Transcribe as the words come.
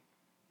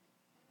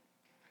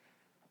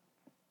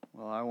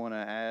Well, I want to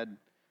add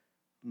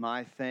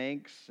my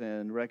thanks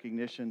and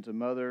recognition to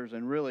mothers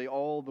and really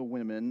all the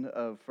women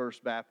of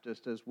First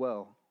Baptist as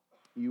well.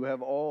 You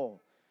have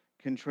all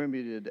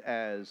contributed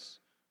as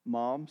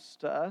moms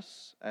to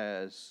us,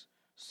 as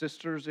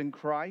sisters in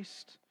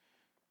Christ,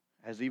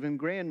 as even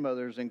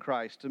grandmothers in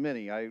Christ to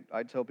many. I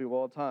tell people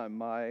all the time,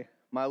 my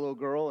little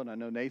girl, and I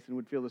know Nathan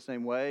would feel the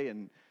same way,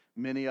 and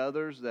many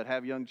others that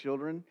have young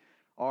children,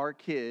 our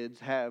kids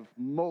have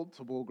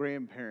multiple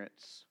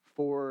grandparents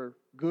for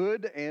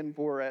good and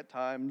for at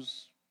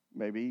times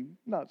maybe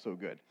not so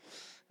good.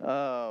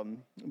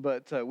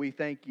 But we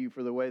thank you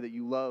for the way that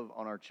you love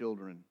on our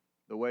children,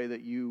 the way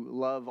that you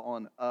love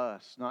on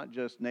us, not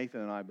just Nathan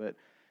and I, but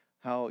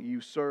how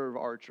you serve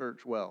our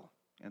church well.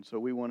 And so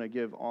we want to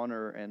give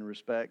honor and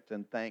respect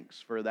and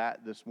thanks for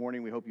that this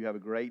morning. We hope you have a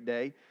great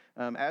day.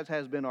 As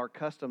has been our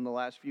custom the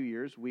last few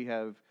years, we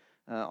have,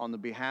 on the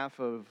behalf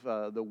of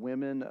the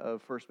women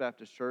of First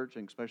Baptist Church,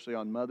 and especially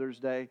on Mother's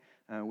Day,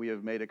 we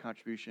have made a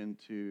contribution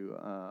to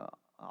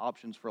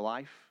Options for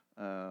Life,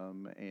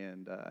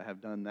 and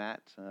have done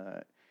that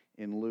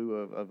in lieu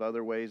of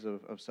other ways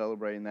of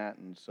celebrating that.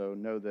 And so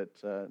know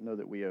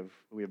that we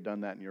have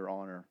done that in your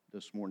honor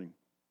this morning.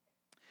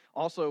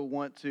 Also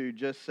want to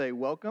just say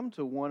welcome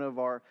to one of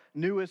our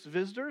newest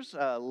visitors.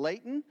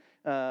 Leighton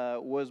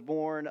was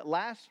born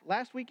last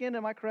weekend.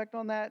 Am I correct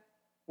on that?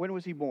 When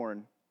was he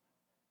born?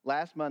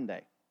 Last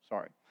Monday.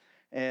 Sorry.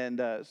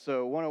 And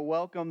so want to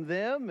welcome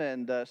them,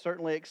 and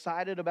certainly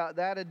excited about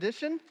that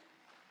addition.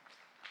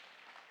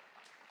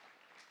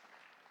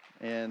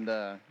 And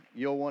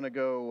you'll want to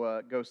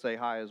go say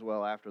hi as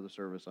well after the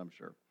service, I'm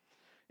sure.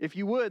 If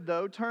you would,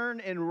 though, turn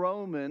in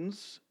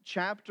Romans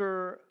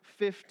chapter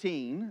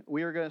 15.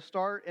 We are going to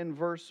start in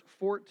verse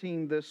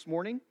 14 this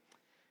morning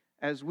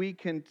as we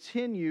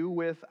continue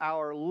with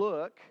our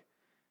look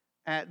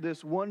at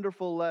this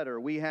wonderful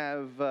letter. We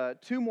have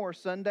 2 more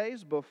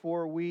Sundays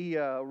before we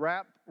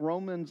wrap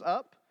Romans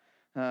up.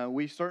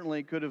 We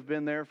certainly could have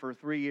been there for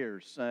 3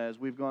 years as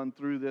we've gone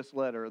through this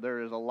letter.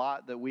 There is a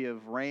lot that we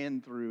have ran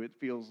through, it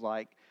feels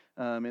like,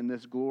 in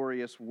this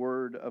glorious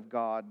Word of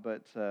God,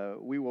 but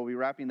we will be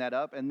wrapping that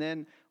up. And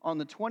then on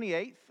the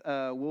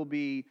 28th, we'll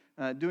be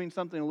doing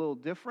something a little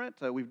different.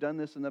 We've done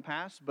this in the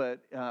past, but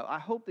I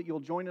hope that you'll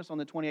join us on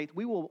the 28th.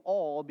 We will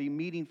all be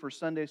meeting for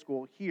Sunday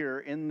school here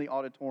in the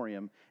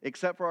auditorium,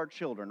 except for our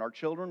children. Our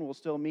children will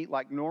still meet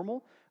like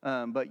normal,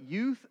 but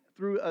youth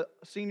through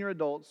senior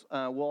adults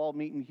will all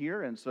meet in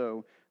here. And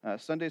so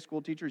Sunday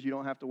school teachers, you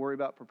don't have to worry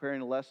about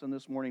preparing a lesson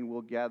this morning.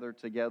 We'll gather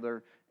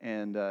together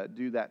and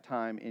do that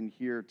time in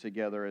here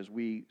together as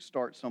we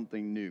start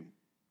something new.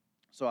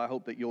 So I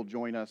hope that you'll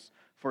join us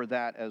for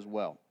that as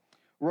well.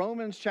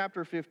 Romans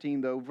chapter 15,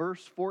 though,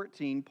 verse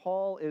 14,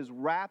 Paul is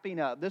wrapping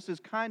up. This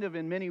is kind of,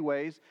 in many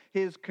ways,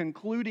 his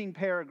concluding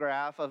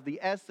paragraph of the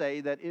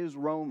essay that is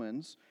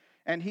Romans.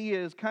 And he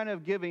is kind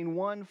of giving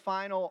one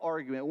final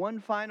argument, one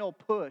final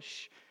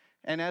push.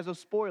 And as a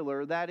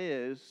spoiler, that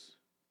is,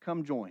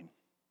 come join.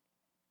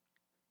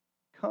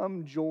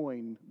 Come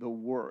join the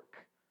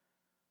work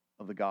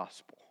of the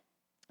gospel.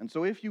 And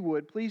so if you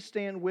would, please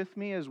stand with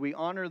me as we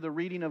honor the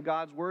reading of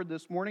God's word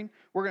this morning.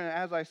 We're going to,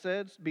 as I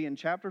said, be in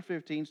chapter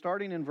 15,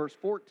 starting in verse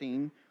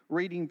 14,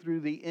 reading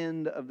through the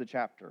end of the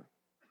chapter.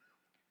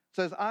 It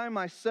says, I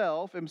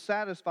myself am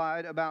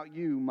satisfied about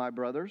you, my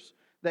brothers,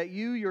 that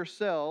you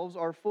yourselves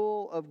are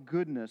full of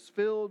goodness,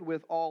 filled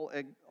with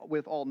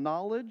all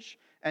knowledge,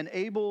 and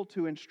able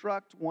to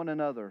instruct one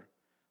another.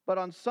 But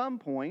on some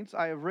points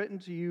I have written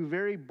to you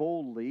very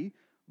boldly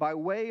by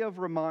way of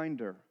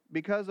reminder,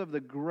 because of the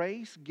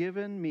grace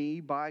given me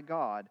by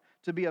God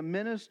to be a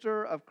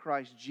minister of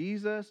Christ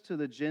Jesus to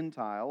the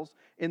Gentiles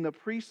in the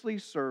priestly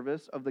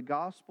service of the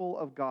gospel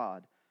of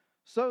God,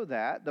 so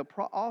that the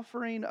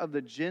offering of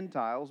the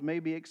Gentiles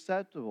may be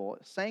acceptable,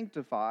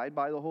 sanctified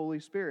by the Holy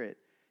Spirit.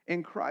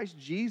 In Christ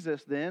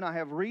Jesus, then, I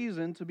have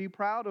reason to be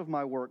proud of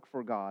my work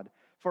for God,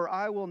 for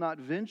I will not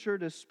venture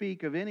to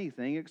speak of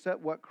anything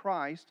except what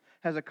Christ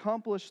has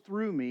accomplished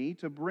through me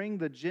to bring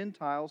the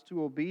Gentiles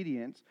to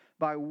obedience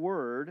by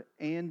word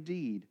and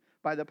deed,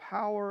 by the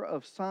power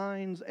of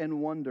signs and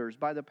wonders,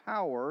 by the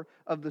power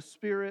of the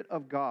Spirit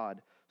of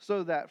God,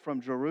 so that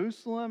from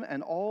Jerusalem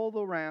and all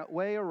the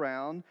way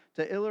around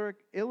to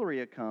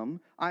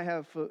Illyricum I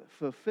have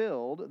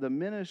fulfilled the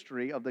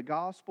ministry of the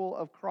gospel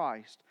of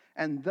Christ,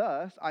 and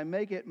thus I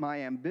make it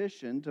my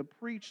ambition to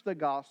preach the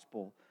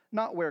gospel,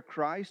 not where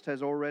Christ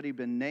has already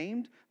been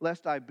named,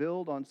 lest I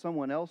build on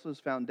someone else's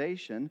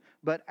foundation,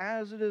 but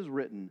as it is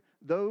written,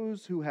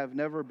 those who have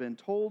never been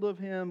told of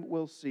him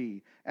will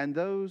see, and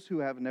those who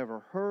have never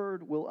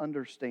heard will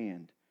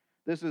understand.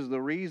 This is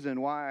the reason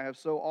why I have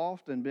so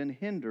often been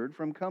hindered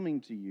from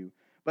coming to you.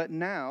 But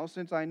now,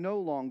 since I no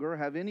longer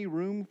have any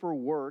room for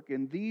work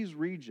in these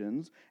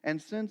regions,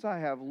 and since I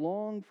have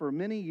longed for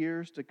many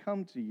years to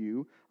come to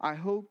you, I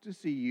hope to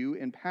see you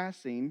in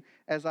passing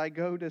as I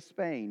go to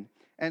Spain,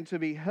 and to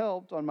be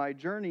helped on my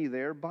journey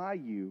there by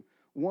you,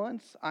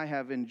 once I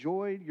have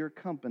enjoyed your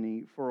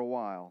company for a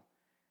while.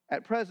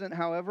 At present,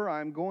 however,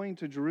 I am going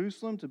to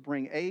Jerusalem to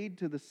bring aid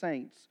to the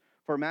saints,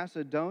 For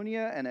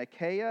Macedonia and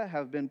Achaia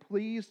have been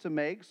pleased to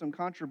make some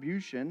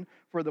contribution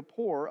for the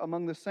poor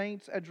among the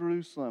saints at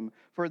Jerusalem,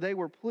 for they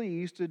were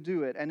pleased to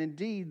do it, and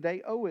indeed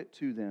they owe it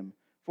to them.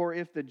 For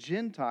if the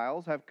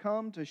Gentiles have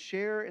come to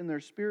share in their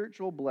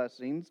spiritual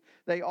blessings,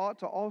 they ought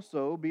to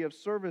also be of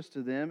service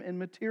to them in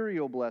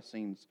material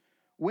blessings.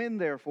 When,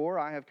 therefore,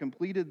 I have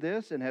completed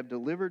this and have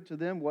delivered to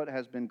them what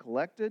has been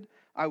collected,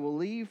 I will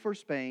leave for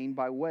Spain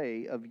by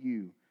way of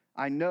you.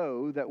 I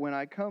know that when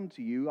I come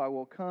to you, I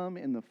will come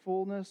in the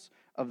fullness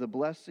of the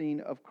blessing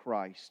of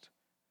Christ.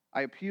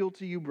 I appeal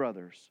to you,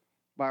 brothers,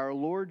 by our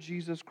Lord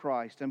Jesus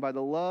Christ and by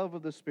the love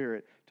of the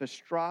Spirit, to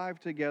strive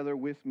together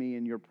with me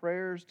in your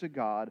prayers to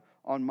God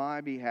on my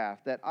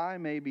behalf, that I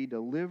may be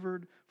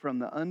delivered from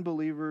the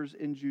unbelievers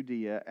in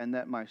Judea, and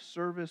that my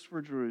service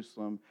for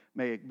Jerusalem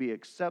may be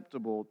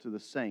acceptable to the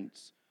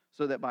saints,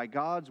 so that by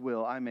God's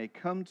will I may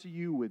come to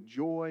you with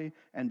joy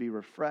and be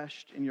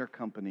refreshed in your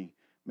company.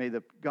 May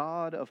the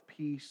God of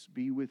peace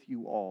be with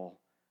you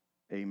all.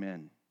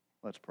 Amen.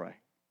 Let's pray.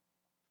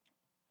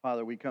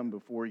 Father, we come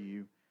before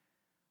you,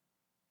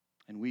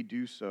 and we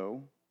do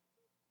so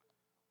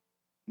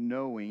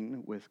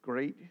knowing with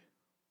great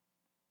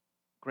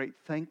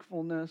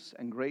thankfulness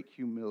and great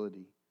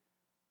humility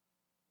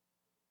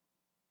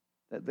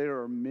that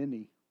there are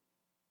many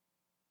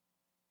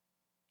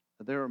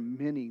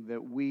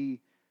that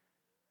we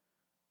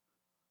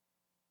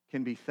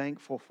can be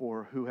thankful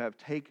for who have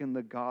taken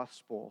the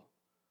gospel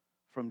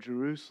from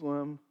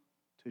Jerusalem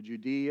to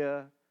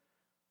Judea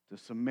to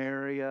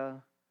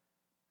Samaria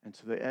and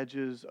to the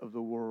edges of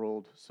the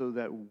world so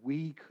that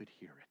we could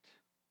hear it.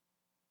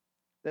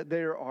 That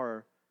there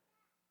are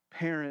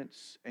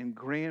parents and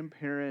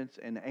grandparents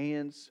and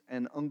aunts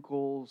and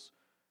uncles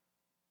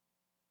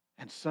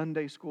and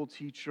Sunday school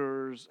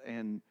teachers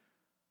and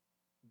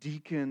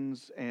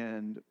deacons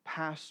and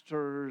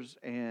pastors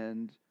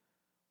and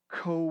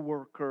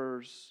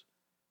co-workers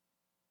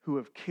who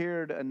have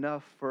cared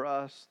enough for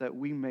us that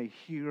we may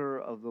hear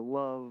of the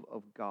love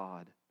of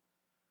God,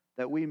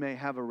 that we may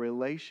have a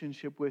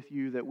relationship with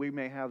you, that we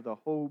may have the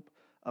hope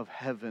of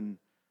heaven,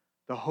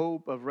 the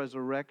hope of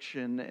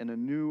resurrection and a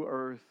new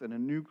earth and a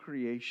new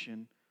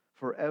creation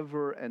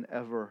forever and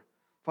ever.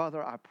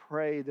 Father, I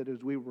pray that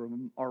as we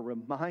are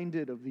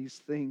reminded of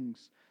these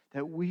things,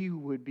 that we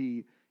would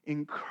be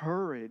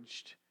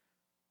encouraged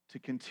to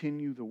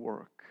continue the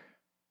work,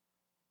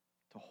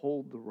 to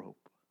hold the rope,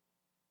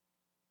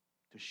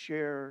 to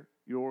share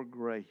your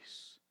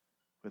grace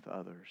with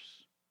others,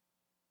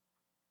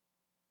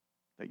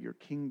 that your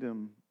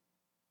kingdom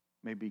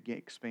may be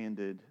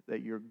expanded,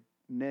 that your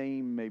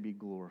name may be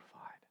glorified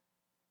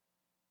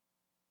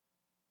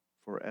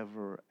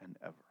forever and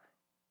ever.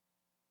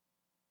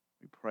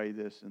 We pray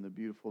this in the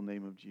beautiful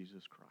name of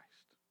Jesus Christ.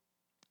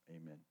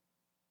 Amen.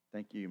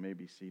 Thank you. You may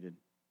be seated.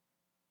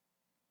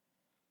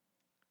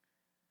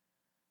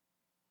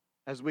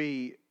 As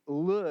we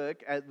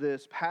look at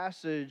this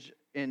passage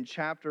in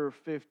chapter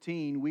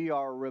 15, we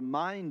are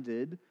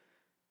reminded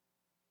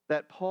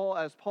that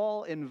as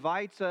Paul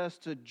invites us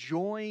to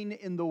join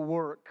in the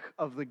work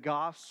of the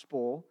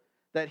gospel,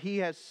 that he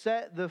has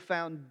set the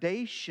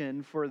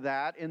foundation for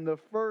that in the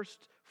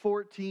first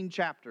 14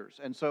 chapters.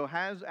 And so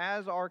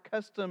as our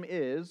custom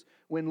is,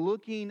 when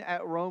looking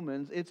at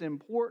Romans, it's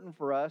important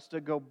for us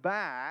to go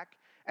back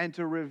and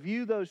to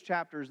review those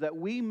chapters that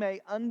we may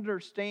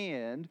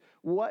understand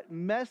what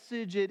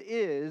message it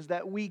is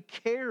that we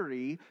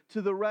carry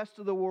to the rest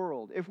of the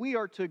world. If we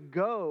are to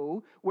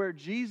go where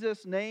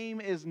Jesus'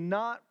 name is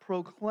not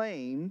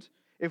proclaimed,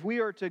 if we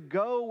are to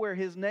go where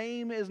his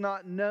name is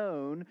not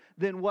known,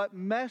 then what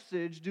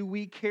message do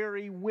we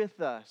carry with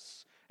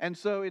us? And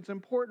so it's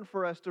important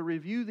for us to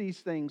review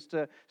these things,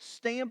 to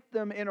stamp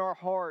them in our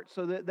hearts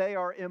so that they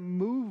are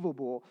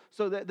immovable,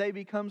 so that they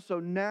become so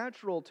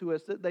natural to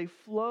us that they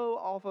flow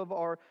off of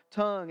our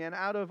tongue and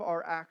out of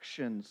our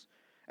actions.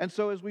 And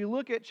so as we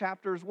look at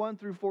chapters 1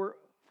 through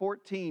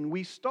 14,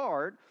 we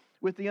start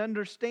with the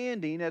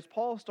understanding, as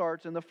Paul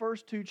starts in the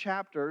first two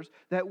chapters,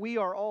 that we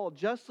are all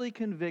justly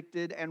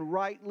convicted and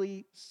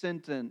rightly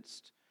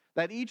sentenced.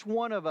 That each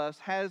one of us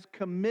has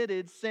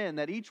committed sin,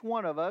 that each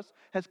one of us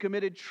has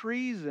committed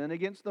treason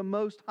against the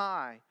Most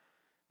High,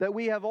 that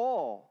we have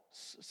all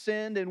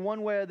sinned in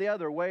one way or the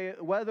other,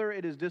 whether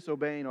it is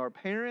disobeying our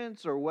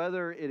parents, or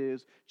whether it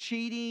is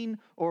cheating,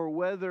 or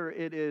whether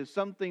it is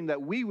something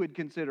that we would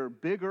consider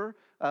bigger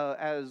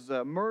as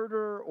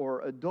murder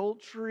or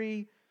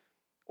adultery,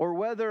 or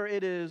whether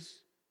it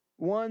is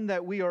one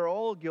that we are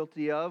all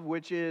guilty of,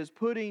 which is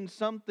putting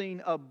something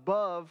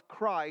above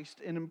Christ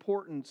in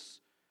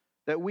importance.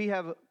 That we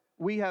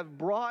have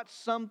brought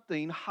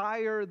something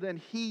higher than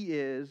he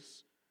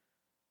is,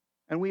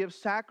 and we have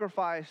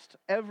sacrificed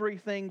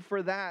everything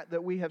for that,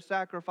 that we have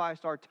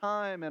sacrificed our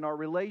time and our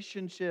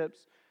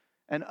relationships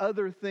and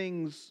other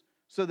things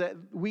so that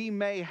we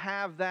may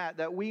have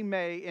that we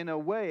may, in a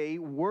way,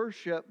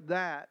 worship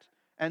that,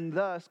 and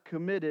thus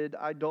committed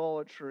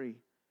idolatry.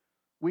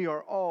 We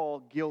are all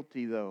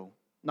guilty, though.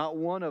 Not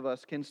one of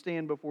us can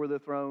stand before the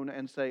throne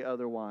and say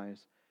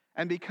otherwise.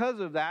 And because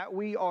of that,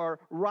 we are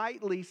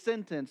rightly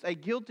sentenced. A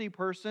guilty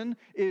person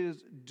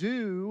is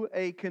due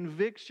a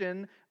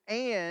conviction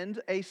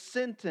and a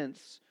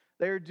sentence.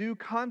 They are due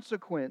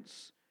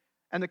consequence.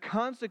 And the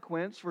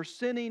consequence for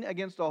sinning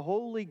against a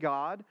holy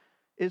God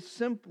is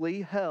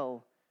simply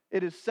hell.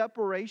 It is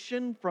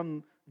separation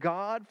from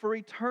God for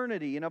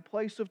eternity in a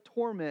place of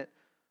torment,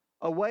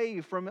 away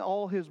from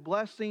all His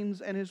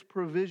blessings and His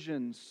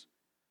provisions.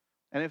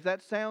 And if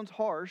that sounds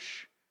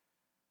harsh,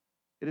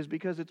 it is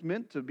because it's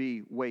meant to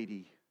be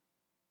weighty.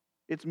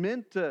 It's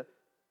meant to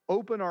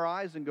open our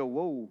eyes and go,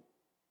 whoa.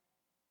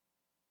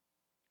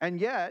 And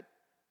yet,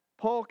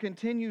 Paul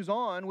continues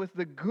on with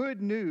the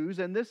good news,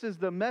 and this is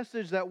the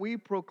message that we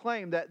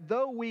proclaim, that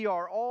though we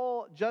are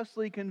all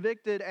justly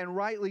convicted and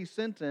rightly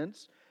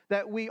sentenced,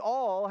 that we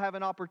all have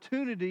an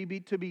opportunity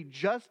to be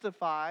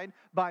justified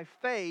by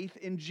faith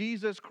in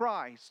Jesus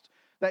Christ.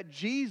 That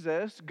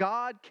Jesus,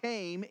 God,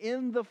 came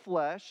in the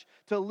flesh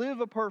to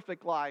live a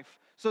perfect life,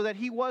 so that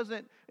He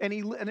wasn't, and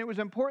it was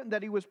important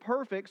that He was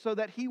perfect so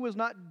that He was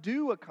not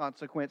due a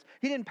consequence.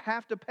 He didn't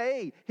have to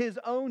pay His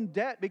own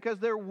debt because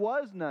there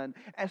was none.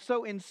 And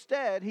so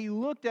instead, He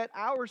looked at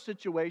our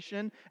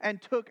situation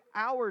and took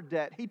our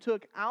debt. He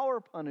took our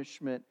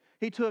punishment.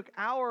 He took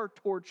our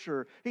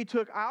torture. He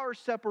took our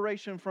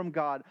separation from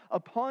God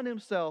upon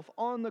Himself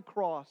on the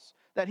cross,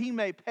 that He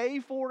may pay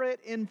for it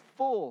in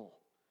full.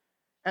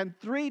 And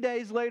 3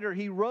 days later,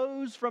 He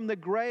rose from the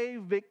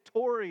grave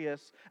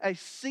victorious, a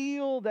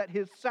seal that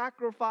His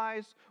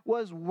sacrifice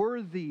was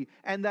worthy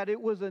and that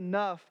it was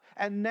enough.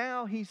 And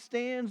now He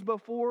stands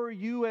before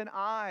you and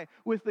I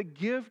with the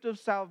gift of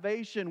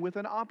salvation, with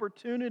an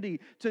opportunity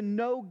to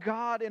know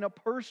God in a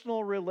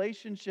personal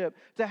relationship,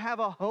 to have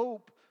a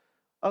hope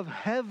of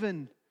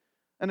heaven,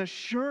 an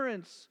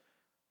assurance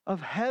of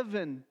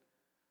heaven.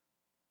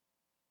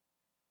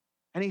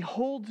 And He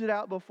holds it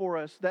out before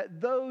us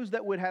that those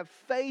that would have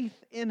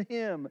faith in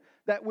Him,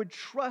 that would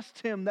trust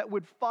Him, that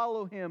would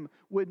follow Him,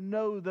 would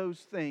know those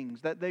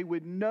things, that they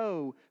would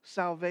know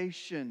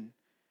salvation.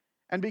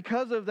 And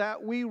because of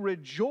that, we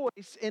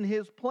rejoice in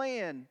His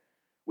plan.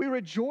 We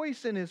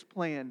rejoice in His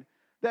plan.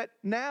 That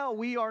now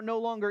we are no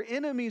longer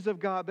enemies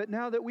of God, but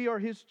now that we are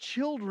His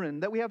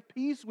children, that we have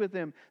peace with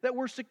Him, that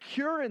we're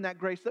secure in that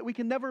grace, that we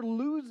can never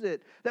lose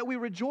it, that we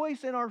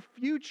rejoice in our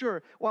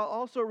future while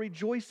also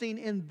rejoicing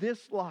in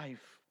this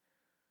life.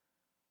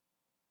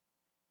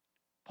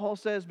 Paul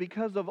says,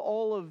 because of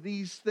all of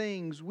these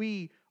things,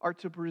 we are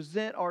to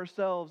present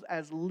ourselves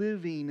as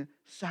living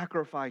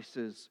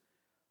sacrifices.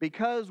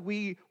 Because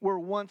we were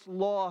once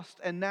lost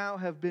and now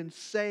have been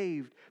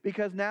saved,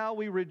 because now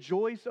we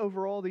rejoice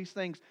over all these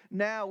things,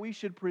 now we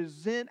should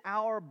present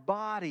our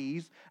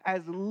bodies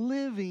as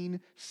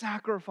living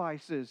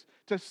sacrifices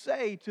to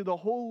say to the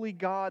holy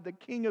God, the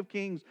King of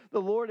Kings,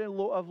 the Lord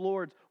of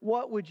Lords,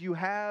 what would you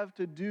have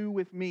to do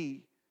with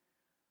me?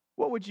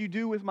 What would you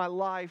do with my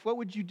life? What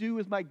would you do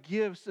with my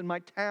gifts and my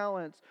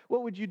talents?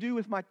 What would you do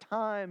with my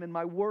time and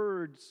my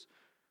words?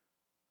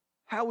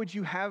 How would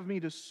you have me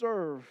to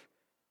serve?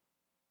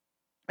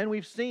 And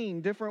we've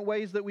seen different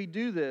ways that we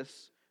do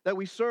this, that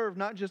we serve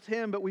not just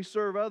Him, but we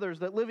serve others,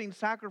 that living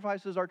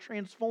sacrifices are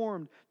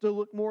transformed to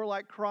look more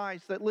like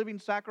Christ, that living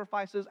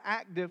sacrifices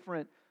act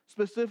different,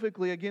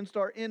 specifically against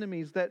our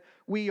enemies, that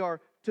we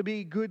are to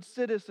be good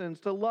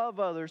citizens, to love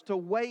others, to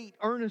wait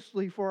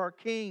earnestly for our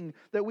King,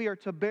 that we are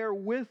to bear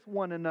with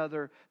one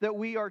another, that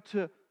we are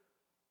to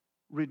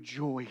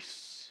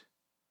rejoice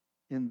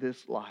in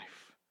this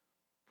life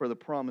for the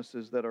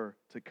promises that are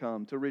to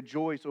come, to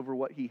rejoice over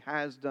what He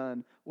has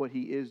done, what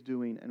He is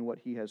doing, and what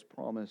He has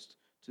promised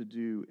to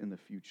do in the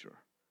future.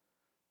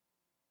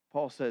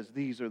 Paul says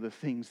these are the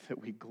things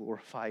that we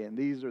glorify in.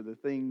 These are the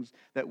things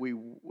that we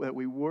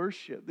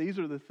worship. These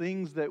are the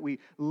things that we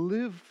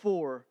live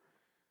for.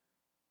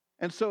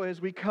 And so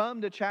as we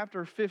come to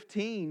chapter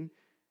 15,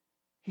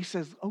 he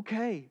says,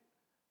 okay,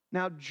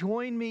 now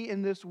join me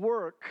in this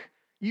work.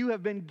 You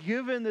have been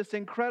given this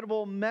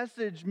incredible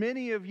message.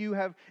 Many of you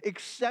have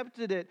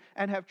accepted it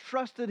and have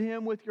trusted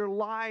Him with your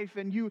life,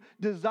 and you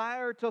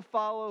desire to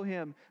follow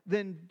Him.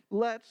 Then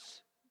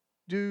let's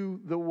do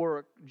the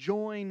work.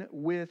 Join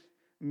with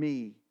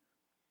me.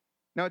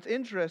 Now it's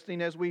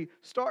interesting as we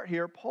start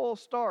here, Paul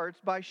starts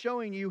by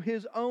showing you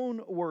his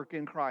own work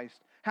in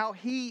Christ, how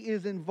he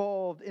is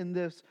involved in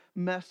this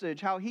message,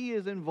 how he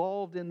is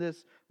involved in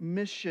this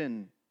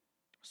mission,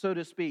 so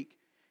to speak.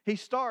 He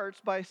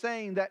starts by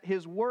saying that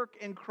his work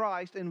in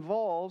Christ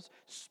involves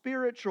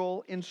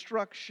spiritual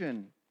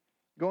instruction.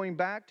 Going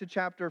back to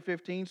chapter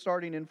 15,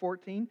 starting in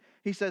 14,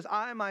 he says,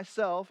 I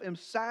myself am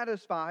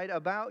satisfied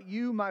about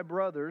you, my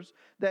brothers,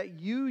 that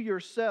you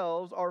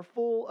yourselves are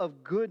full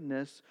of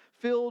goodness,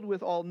 filled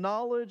with all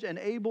knowledge and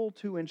able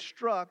to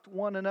instruct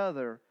one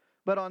another.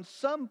 But on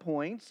some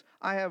points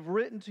I have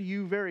written to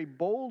you very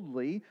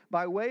boldly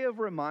by way of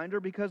reminder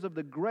because of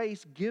the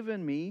grace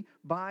given me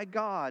by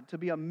God to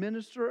be a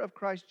minister of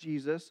Christ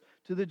Jesus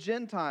to the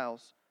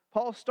Gentiles.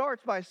 Paul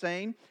starts by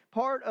saying,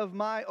 part of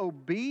my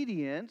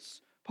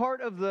obedience,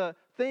 part of the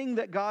thing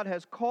that God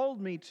has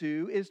called me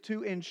to is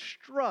to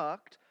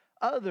instruct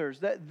others,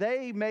 that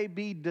they may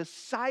be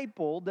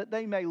discipled, that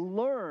they may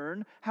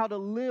learn how to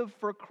live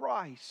for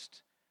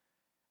Christ.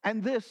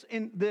 And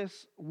in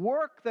this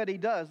work that he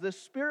does, this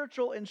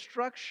spiritual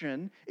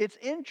instruction, it's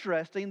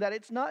interesting that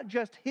it's not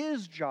just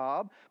his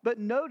job, but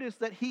notice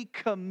that he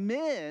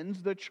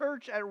commends the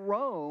church at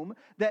Rome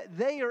that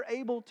they are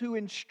able to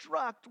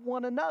instruct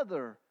one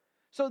another.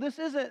 So this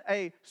isn't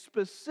a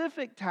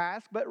specific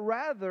task, but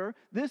rather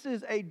this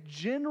is a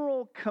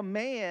general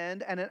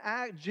command and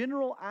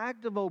general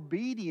act of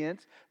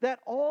obedience that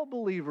all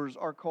believers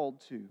are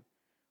called to.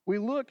 We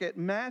look at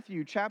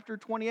Matthew chapter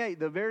 28,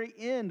 the very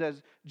end,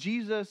 as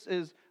Jesus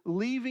is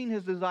leaving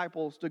his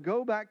disciples to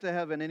go back to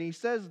heaven, and he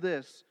says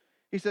this.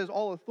 He says,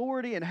 "All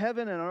authority in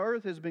heaven and on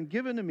earth has been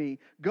given to me.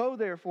 Go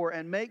therefore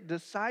and make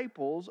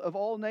disciples of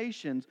all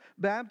nations,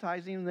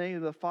 baptizing in the name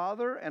of the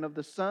Father and of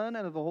the Son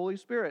and of the Holy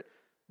Spirit."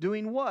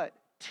 Doing what?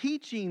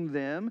 Teaching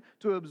them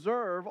to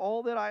observe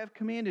all that I have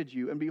commanded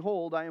you. And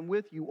behold, I am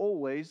with you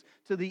always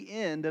to the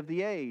end of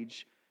the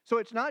age. So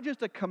it's not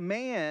just a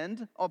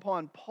command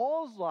upon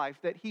Paul's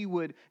life that he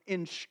would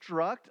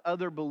instruct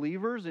other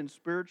believers in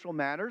spiritual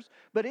matters,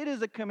 but it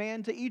is a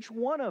command to each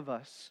one of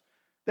us.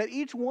 That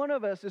each one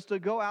of us is to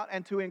go out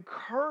and to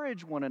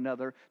encourage one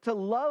another, to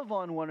love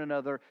on one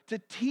another, to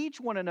teach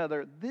one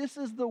another. This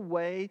is the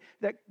way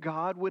that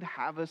God would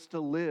have us to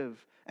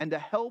live and to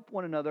help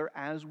one another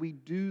as we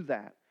do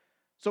that.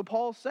 So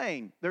Paul's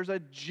saying there's a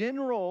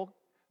general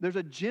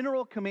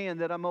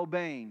command that I'm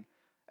obeying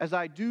as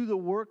I do the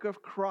work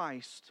of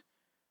Christ.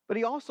 But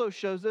he also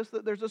shows us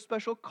that there's a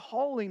special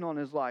calling on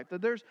his life,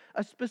 that there's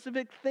a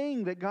specific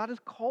thing that God has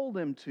called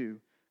him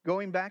to.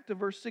 Going back to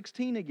verse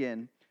 16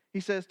 again, he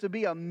says, to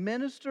be a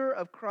minister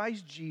of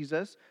Christ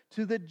Jesus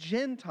to the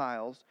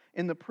Gentiles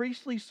in the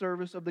priestly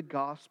service of the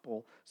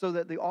gospel, so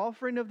that the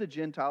offering of the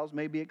Gentiles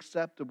may be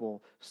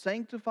acceptable,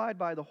 sanctified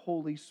by the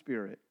Holy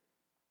Spirit.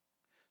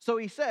 So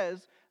he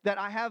says that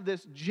I have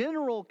this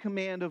general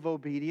command of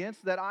obedience,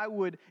 that I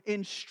would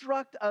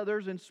instruct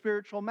others in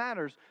spiritual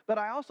matters. But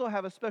I also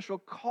have a special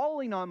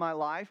calling on my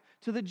life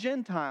to the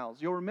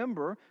Gentiles. You'll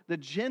remember, the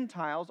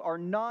Gentiles are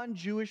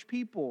non-Jewish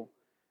people.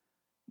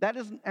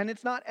 And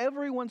it's not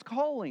everyone's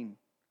calling.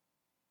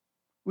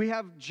 We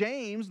have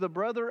James, the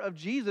brother of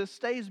Jesus,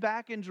 stays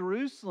back in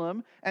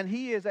Jerusalem, and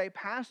he is a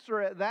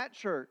pastor at that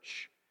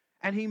church.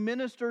 And he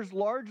ministers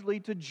largely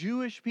to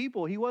Jewish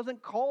people. He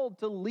wasn't called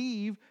to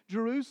leave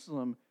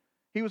Jerusalem.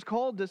 He was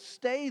called to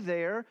stay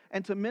there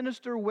and to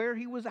minister where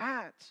he was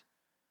at.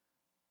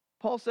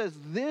 Paul says,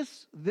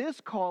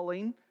 this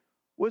calling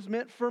was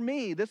meant for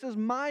me. This is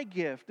my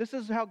gift. This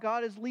is how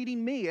God is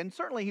leading me. And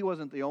certainly he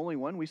wasn't the only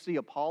one. We see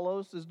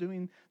Apollos is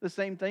doing the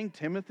same thing.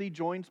 Timothy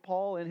joins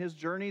Paul in his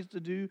journeys to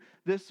do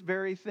this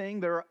very thing.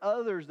 There are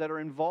others that are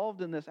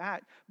involved in this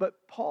act. But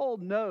Paul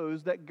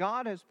knows that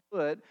God has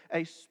put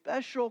a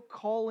special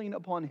calling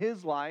upon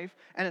his life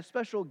and a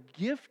special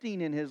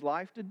gifting in his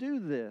life to do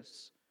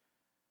this.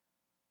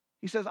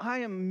 He says, I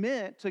am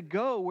meant to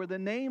go where the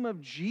name of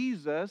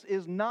Jesus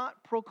is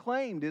not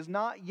proclaimed, is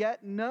not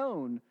yet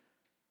known.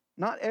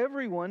 Not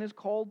everyone is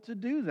called to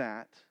do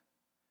that.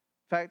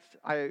 In fact,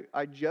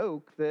 I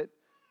joke that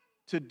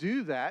to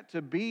do that,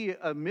 to be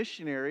a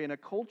missionary in a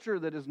culture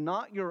that is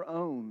not your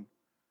own,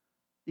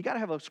 you got to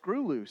have a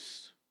screw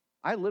loose.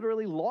 I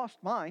literally lost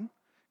mine.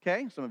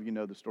 Okay, some of you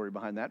know the story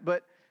behind that,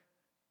 but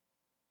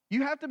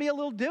you have to be a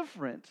little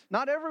different.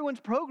 Not everyone's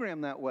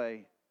programmed that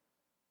way.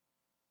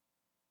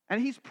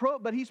 And he's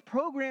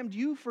programmed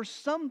you for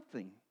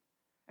something.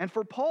 And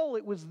for Paul,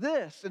 it was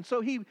this. And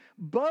so he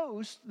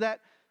boasts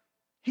that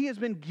he has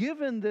been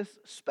given this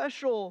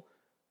special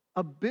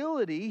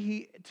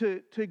ability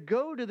to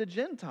go to the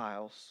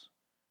Gentiles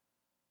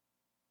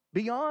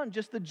beyond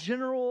just the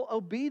general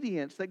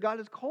obedience that God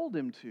has called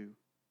him to.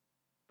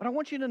 But I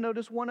want you to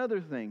notice one other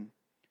thing,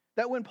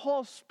 that when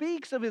Paul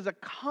speaks of his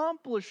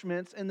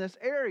accomplishments in this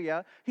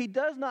area, he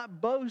does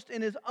not boast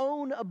in his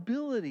own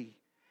ability.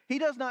 He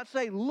does not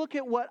say, look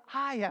at what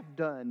I have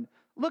done.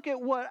 Look at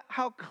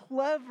how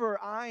clever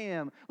I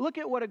am. Look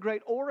at what a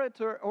great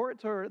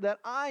orator that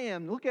I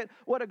am. Look at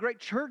what a great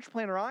church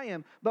planner I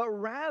am. But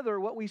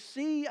rather, what we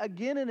see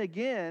again and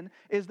again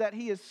is that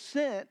he is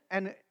sent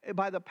and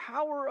by the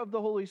power of the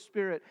Holy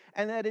Spirit,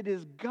 and that it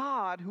is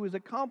God who is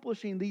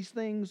accomplishing these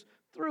things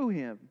through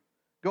him.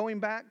 Going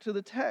back to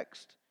the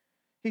text,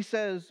 he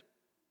says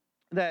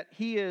that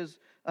he is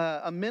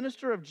a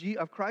minister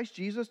of Christ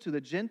Jesus to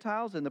the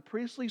Gentiles in the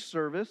priestly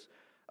service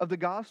of the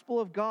gospel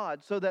of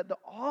God, so that the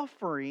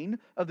offering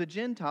of the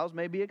Gentiles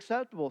may be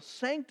acceptable,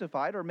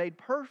 sanctified or made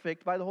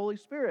perfect by the Holy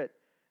Spirit.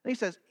 And he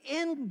says,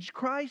 in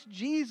Christ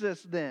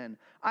Jesus then,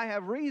 I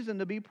have reason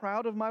to be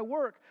proud of my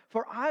work,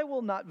 for I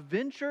will not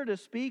venture to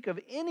speak of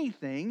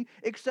anything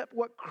except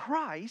what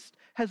Christ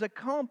has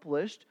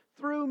accomplished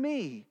through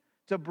me,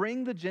 to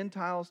bring the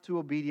Gentiles to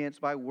obedience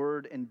by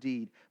word and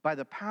deed, by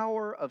the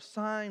power of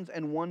signs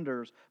and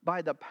wonders,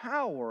 by the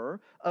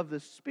power of the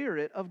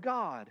Spirit of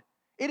God.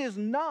 It is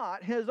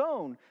not his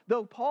own.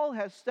 Though Paul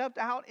has stepped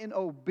out in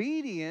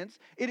obedience,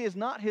 it is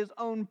not his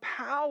own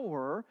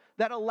power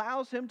that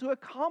allows him to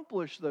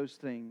accomplish those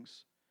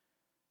things.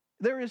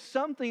 There is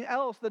something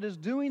else that is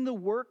doing the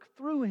work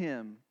through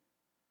him.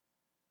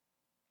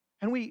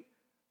 And we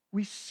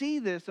see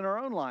this in our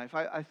own life.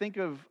 I think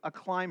of a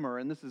climber,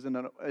 and this isn't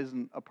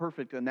a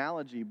perfect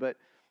analogy, but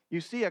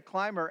you see a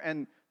climber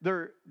and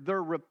they're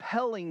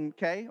rappelling,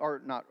 okay?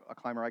 Or not a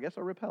climber, I guess,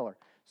 a rappeller.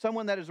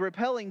 Someone that is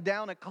rappelling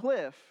down a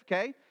cliff,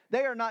 okay?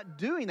 They are not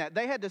doing that.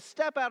 They had to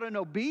step out in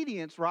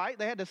obedience, right?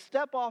 They had to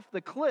step off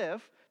the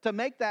cliff to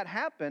make that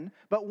happen.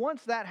 But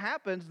once that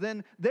happens,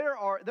 then there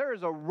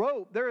is a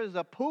rope, there is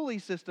a pulley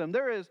system,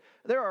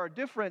 there are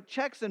different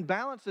checks and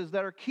balances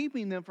that are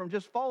keeping them from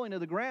just falling to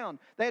the ground.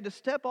 They had to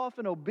step off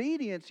in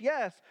obedience,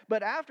 yes,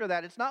 but after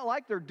that, it's not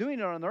like they're doing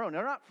it on their own.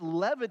 They're not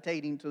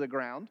levitating to the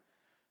ground.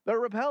 They're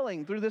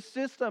rappelling through this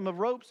system of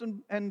ropes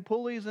and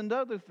pulleys and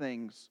other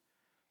things.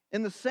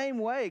 In the same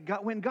way,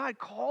 when God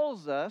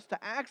calls us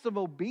to acts of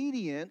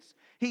obedience,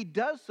 He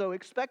does so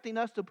expecting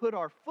us to put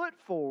our foot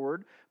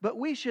forward, but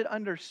we should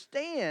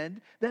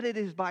understand that it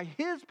is by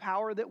His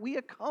power that we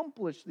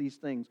accomplish these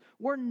things.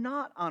 We're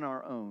not on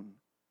our own.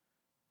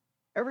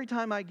 Every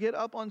time I get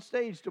up on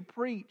stage to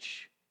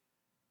preach,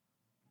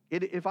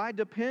 if I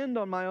depend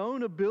on my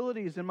own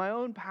abilities and my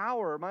own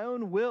power, my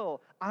own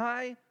will,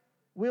 I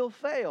will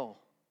fail.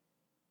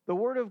 The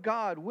Word of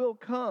God will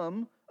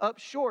come up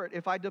short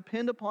if I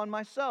depend upon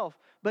myself.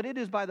 But it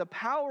is by the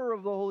power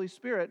of the Holy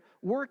Spirit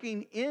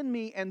working in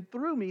me and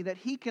through me that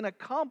He can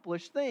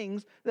accomplish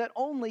things that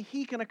only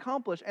He can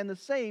accomplish. And the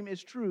same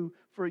is true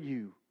for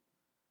you.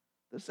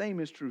 The same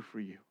is true for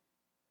you.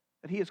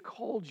 That He has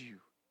called you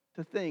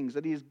to things,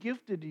 that He has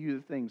gifted you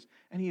to things,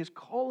 and He is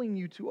calling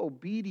you to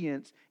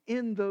obedience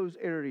in those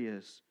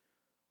areas.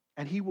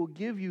 And He will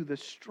give you the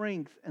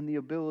strength and the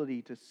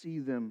ability to see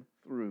them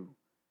through.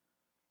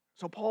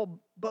 So Paul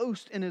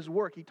boasts in his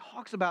work. He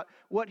talks about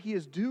what he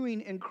is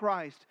doing in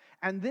Christ.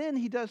 And then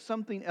he does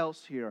something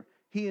else here.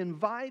 He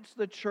invites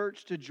the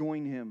church to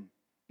join him.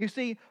 You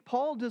see,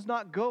 Paul does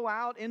not go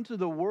out into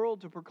the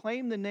world to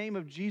proclaim the name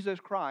of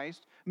Jesus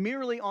Christ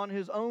merely on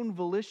his own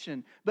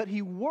volition, but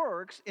he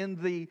works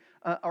in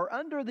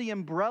under the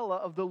umbrella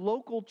of the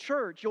local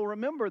church. You'll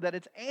remember that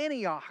it's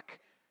Antioch.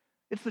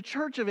 It's the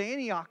church of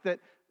Antioch that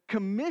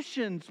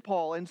commissions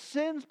Paul and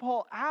sends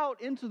Paul out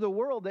into the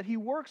world, that he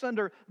works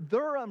under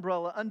their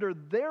umbrella, under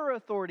their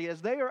authority, as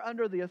they are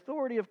under the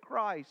authority of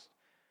Christ.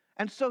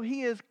 And so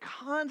he is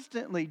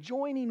constantly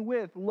joining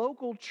with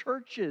local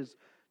churches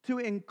to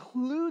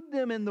include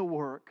them in the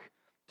work,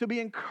 to be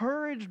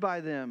encouraged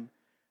by them,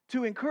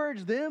 to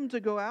encourage them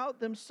to go out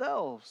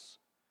themselves.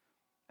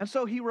 And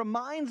so he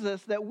reminds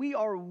us that we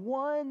are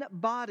one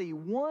body,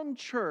 one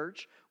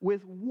church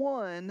with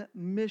one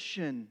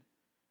mission.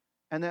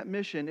 And that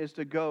mission is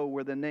to go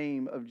where the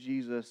name of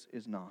Jesus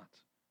is not.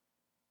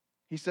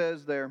 He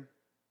says there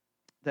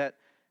that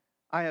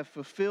I have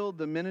fulfilled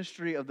the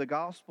ministry of the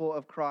gospel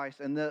of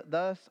Christ, and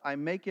thus I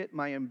make it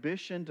my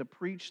ambition to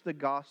preach the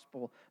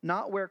gospel,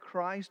 not where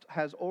Christ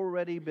has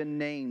already been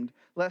named,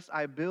 lest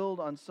I build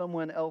on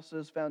someone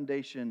else's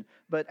foundation.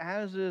 But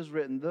as it is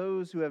written,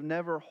 those who have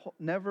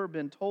never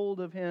been told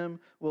of him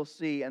will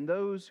see, and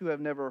those who have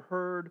never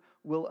heard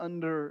will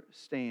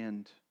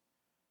understand.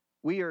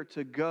 We are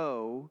to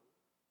go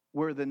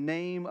where the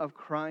name of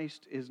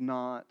Christ is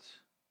not.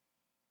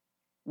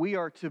 We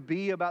are to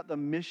be about the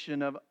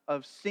mission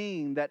of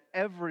seeing that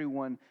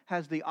everyone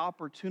has the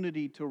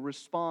opportunity to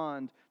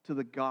respond to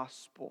the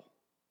gospel.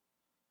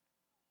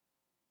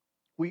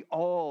 We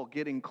all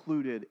get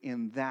included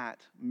in that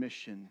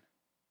mission.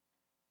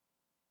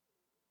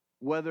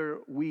 Whether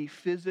we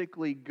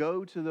physically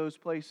go to those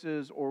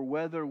places or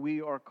whether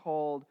we are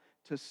called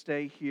to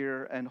stay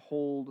here and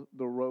hold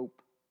the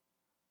rope.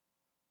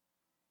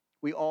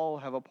 We all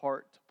have a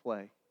part to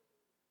play.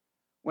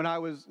 When I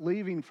was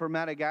leaving for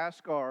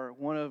Madagascar,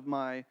 one of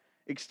my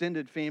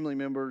extended family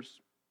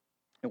members,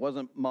 it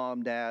wasn't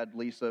mom, dad,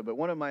 Lisa, but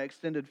one of my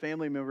extended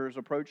family members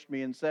approached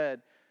me and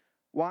said,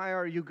 "Why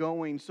are you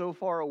going so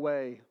far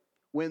away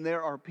when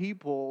there are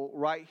people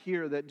right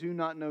here that do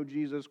not know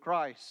Jesus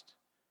Christ?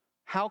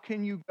 How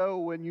can you go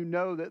when you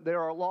know that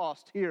there are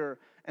lost here?"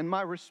 And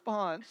my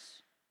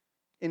response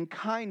in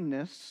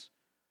kindness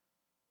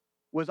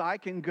was, I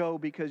can go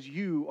because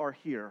you are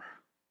here.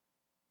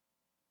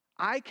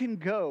 I can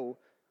go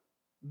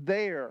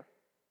there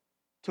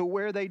to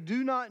where they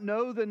do not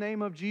know the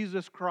name of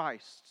Jesus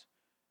Christ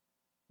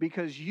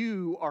because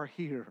you are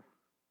here.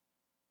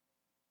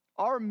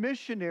 Our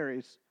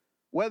missionaries,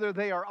 whether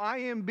they are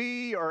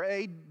IMB or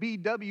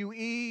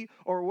ABWE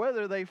or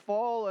whether they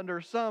fall under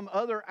some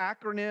other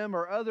acronym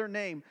or other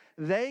name,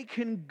 they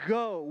can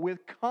go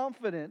with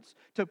confidence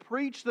to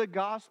preach the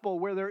gospel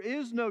where there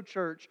is no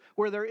church,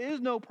 where there is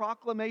no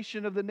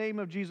proclamation of the name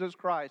of Jesus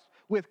Christ,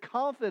 with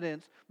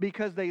confidence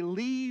because they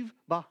leave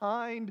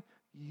behind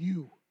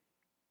you.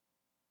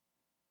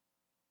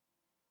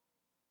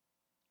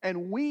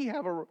 And we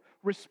have a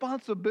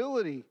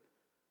responsibility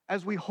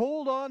as we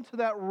hold on to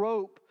that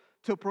rope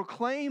to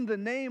proclaim the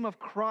name of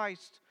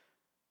Christ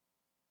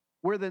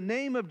where the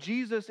name of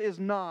Jesus is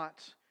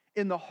not,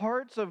 in the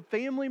hearts of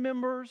family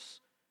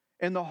members,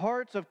 in the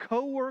hearts of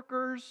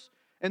co-workers,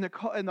 in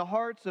the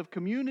hearts of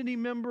community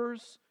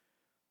members,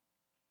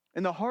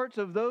 in the hearts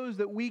of those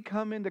that we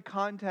come into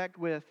contact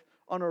with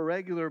on a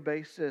regular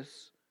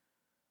basis.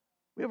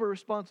 We have a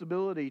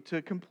responsibility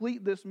to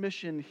complete this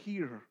mission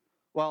here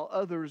while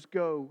others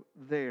go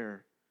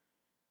there.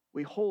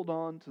 We hold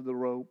on to the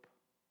rope.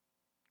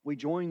 We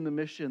join the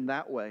mission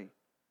that way.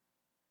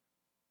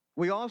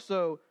 We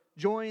also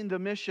join the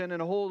mission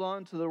and hold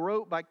on to the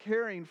rope by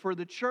caring for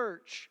the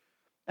church.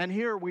 And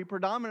here we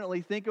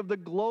predominantly think of the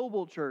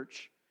global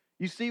church.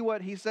 You see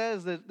what he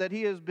says, that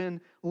he has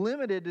been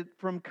limited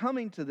from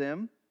coming to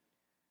them,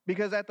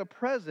 because at the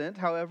present,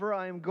 however,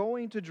 I am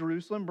going to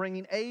Jerusalem,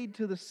 bringing aid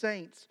to the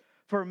saints.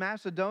 For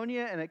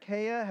Macedonia and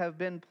Achaia have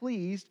been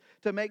pleased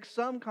to make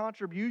some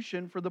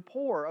contribution for the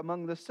poor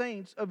among the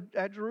saints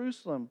at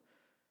Jerusalem.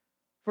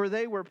 For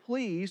they were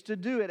pleased to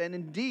do it, and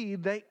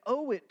indeed they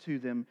owe it to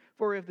them.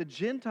 For if the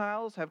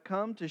Gentiles have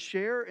come to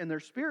share in their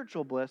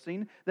spiritual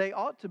blessing, they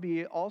ought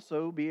to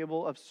also be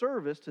able of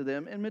service to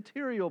them in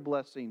material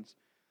blessings.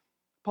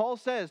 Paul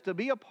says to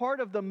be a part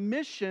of the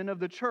mission of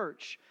the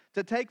church,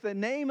 to take the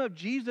name of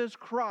Jesus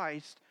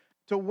Christ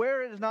to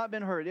where it has not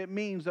been heard, it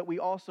means that we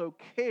also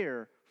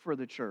care for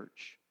the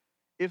church.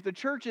 If the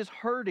church is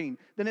hurting,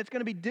 then it's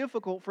going to be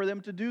difficult for them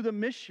to do the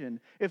mission.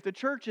 If the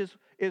church is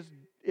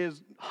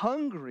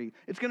hungry,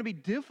 it's going to be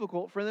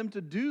difficult for them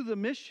to do the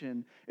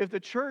mission. If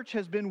the church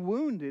has been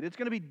wounded, it's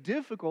going to be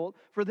difficult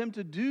for them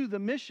to do the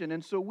mission.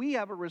 And so we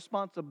have a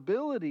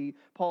responsibility,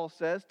 Paul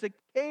says, to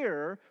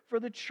care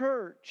for the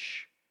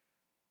church.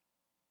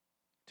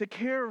 To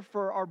care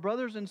for our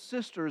brothers and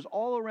sisters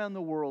all around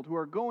the world who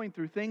are going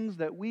through things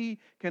that we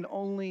can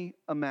only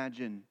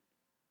imagine.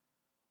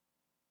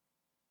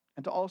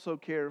 And to also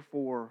care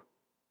for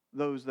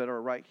those that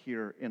are right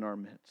here in our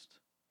midst.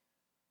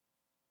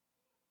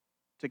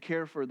 To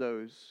care for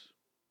those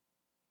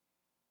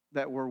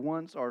that were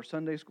once our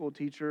Sunday school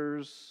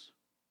teachers.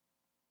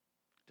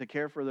 To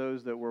care for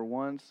those that were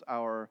once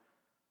our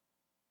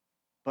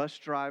bus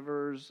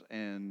drivers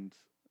and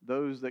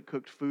those that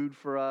cooked food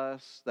for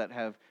us, that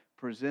have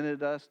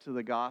presented us to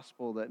the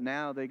gospel, that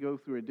now they go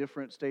through a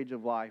different stage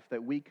of life,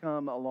 that we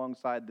come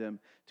alongside them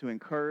to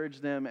encourage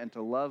them and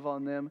to love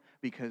on them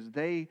because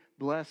they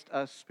blessed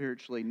us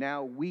spiritually.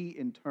 Now we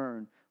in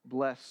turn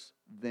bless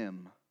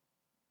them.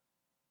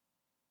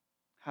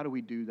 How do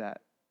we do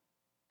that?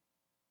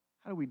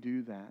 How do we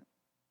do that?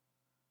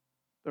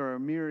 There are a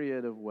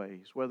myriad of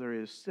ways, whether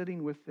it is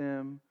sitting with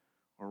them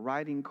or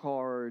writing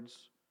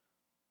cards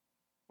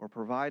or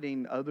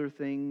providing other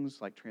things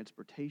like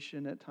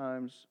transportation at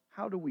times.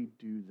 How do we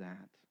do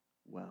that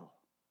well?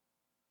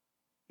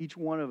 Each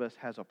one of us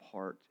has a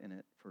part in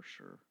it for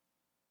sure.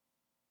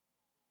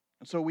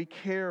 And so we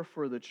care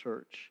for the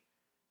church.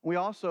 We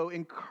also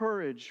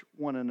encourage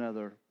one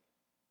another.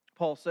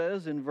 Paul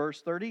says in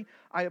verse 30,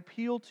 I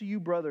appeal to you,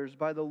 brothers,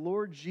 by the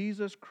Lord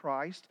Jesus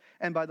Christ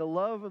and by the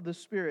love of the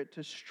Spirit,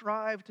 to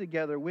strive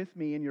together with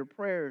me in your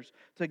prayers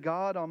to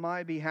God on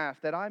my behalf,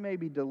 that I may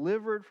be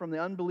delivered from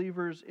the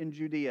unbelievers in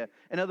Judea.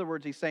 In other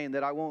words, he's saying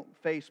that I won't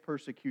face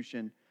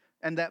persecution,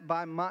 and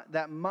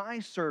that my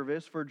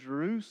service for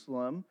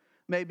Jerusalem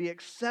may be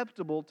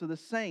acceptable to the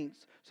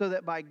saints, so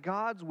that by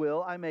God's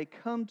will I may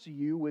come to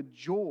you with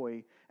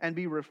joy and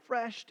be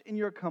refreshed in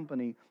your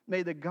company.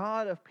 May the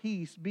God of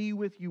peace be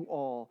with you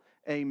all.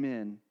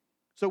 Amen.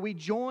 So we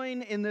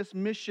join in this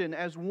mission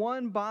as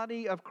one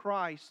body of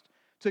Christ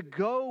to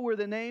go where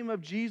the name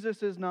of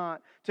Jesus is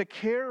not, to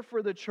care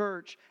for the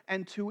church,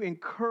 and to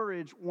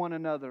encourage one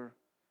another.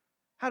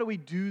 How do we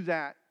do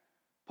that?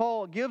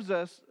 Paul gives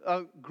us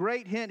a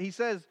great hint. He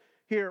says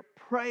here,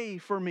 pray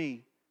for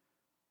me.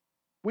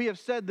 We have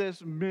said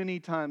this many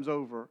times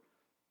over.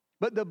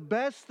 But the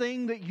best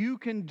thing that you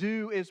can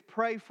do is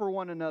pray for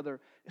one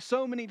another.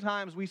 So many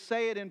times we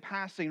say it in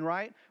passing,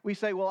 right? We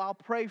say, well, I'll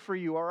pray for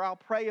you, or I'll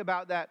pray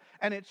about that.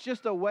 And it's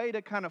just a way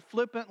to kind of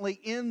flippantly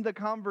end the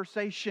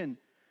conversation.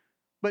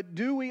 But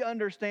do we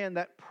understand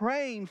that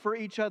praying for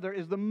each other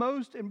is the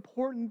most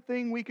important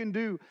thing we can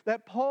do?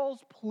 That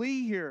Paul's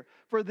plea here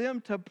for them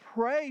to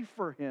pray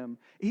for him,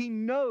 he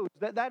knows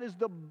that that is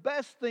the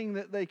best thing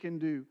that they can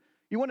do.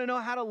 You want to know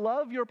how to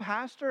love your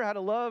pastor, how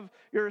to love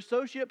your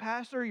associate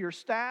pastor, your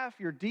staff,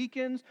 your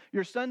deacons,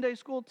 your Sunday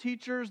school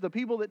teachers, the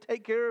people that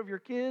take care of your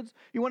kids.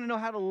 You want to know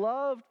how to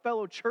love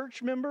fellow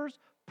church members?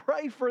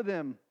 Pray for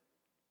them.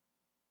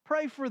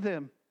 Pray for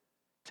them.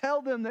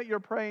 Tell them that you're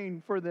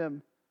praying for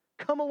them.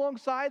 Come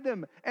alongside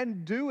them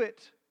and do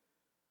it.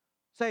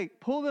 Say,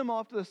 pull them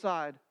off to the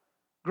side.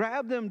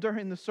 Grab them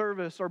during the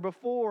service or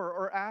before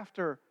or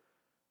after.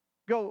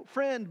 Go,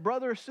 friend,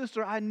 brother,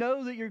 sister, I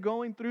know that you're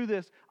going through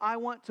this. I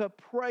want to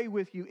pray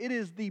with you. It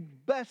is the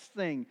best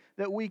thing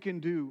that we can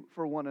do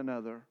for one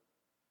another.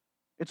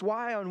 It's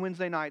why on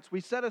Wednesday nights we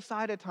set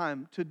aside a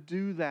time to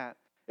do that.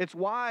 It's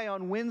why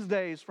on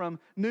Wednesdays from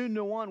noon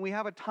to 1 we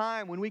have a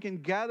time when we can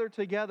gather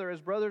together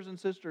as brothers and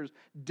sisters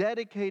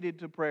dedicated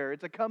to prayer.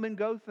 It's a come and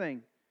go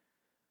thing.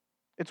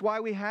 It's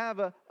why we have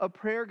a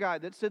prayer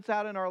guide that sits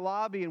out in our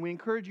lobby, and we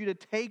encourage you to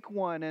take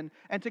one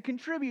and to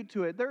contribute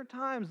to it. There are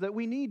times that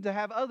we need to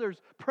have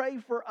others pray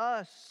for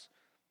us.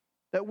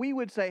 That we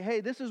would say, hey,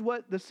 this is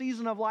what the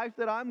season of life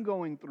that I'm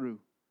going through.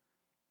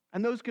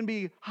 And those can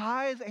be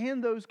highs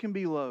and those can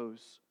be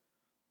lows.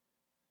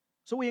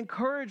 So we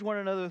encourage one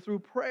another through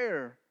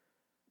prayer.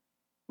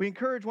 We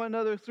encourage one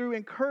another through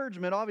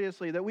encouragement,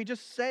 obviously, that we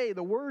just say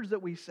the words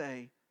that we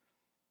say.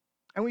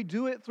 And we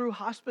do it through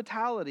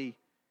hospitality.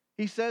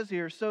 He says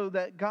here, so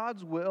that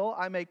God's will,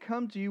 I may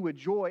come to you with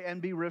joy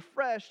and be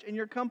refreshed in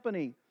your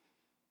company.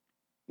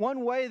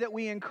 One way that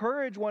we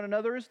encourage one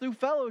another is through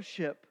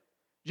fellowship.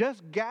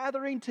 Just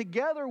gathering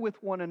together with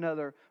one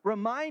another,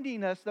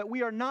 reminding us that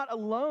we are not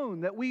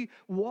alone, that we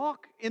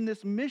walk in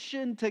this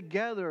mission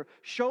together,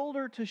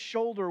 shoulder to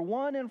shoulder,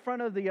 one in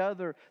front of the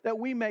other, that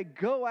we may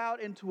go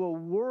out into a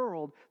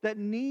world that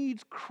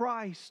needs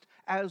Christ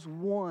as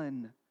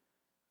one.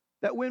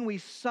 That when we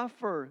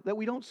suffer, that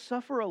we don't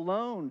suffer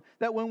alone.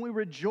 That when we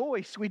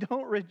rejoice, we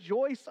don't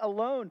rejoice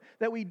alone.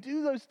 That we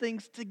do those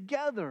things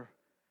together.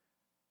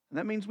 And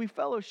that means we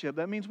fellowship.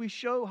 That means we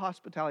show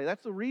hospitality.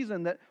 That's the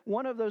reason that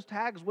one of those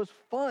tags was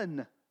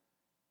fun.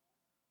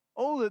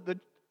 Oh, that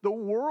the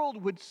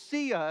world would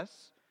see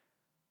us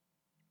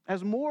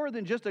as more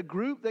than just a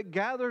group that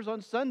gathers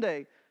on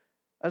Sunday,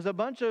 as a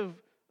bunch of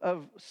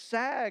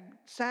sad,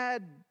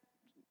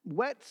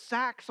 wet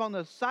sacks on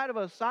the side of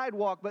a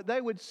sidewalk, but they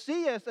would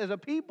see us as a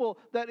people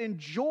that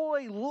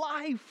enjoy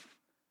life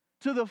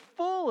to the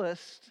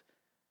fullest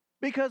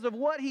because of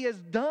what He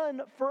has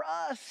done for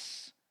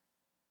us.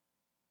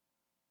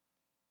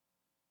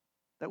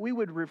 That we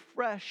would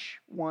refresh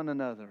one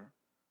another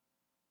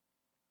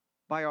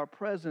by our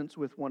presence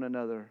with one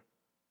another,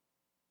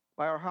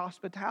 by our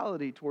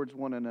hospitality towards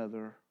one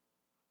another,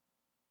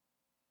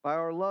 by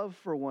our love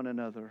for one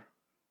another,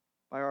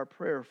 by our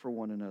prayer for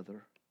one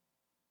another.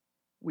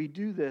 We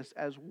do this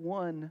as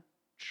one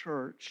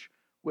church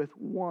with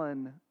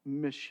one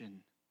mission.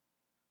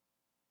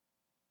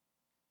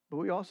 But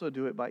we also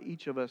do it by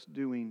each of us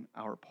doing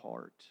our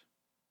part.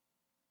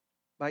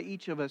 By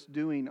each of us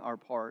doing our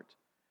part.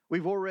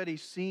 We've already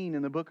seen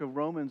in the book of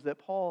Romans that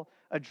Paul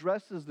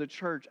addresses the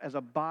church as a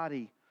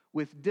body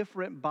with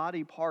different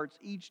body parts,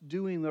 each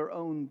doing their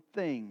own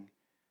thing,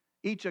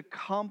 each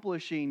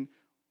accomplishing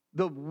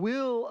the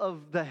will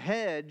of the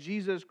head,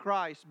 Jesus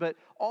Christ, but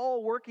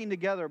all working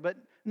together, but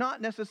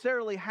not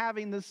necessarily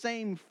having the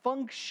same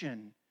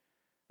function.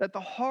 That the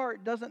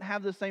heart doesn't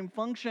have the same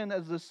function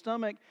as the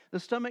stomach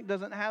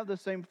doesn't have the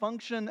same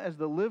function as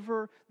the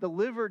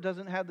liver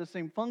doesn't have the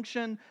same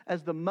function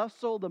as the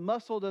muscle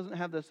doesn't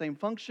have the same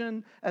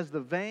function as the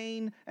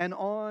vein, and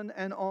on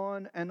and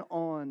on and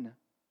on.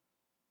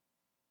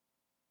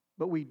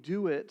 But we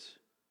do it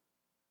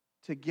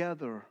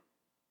together.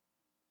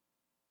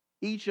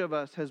 Each of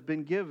us has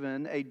been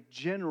given a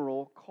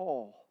general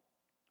call.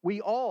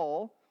 We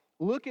all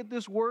look at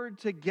this word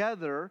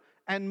together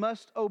and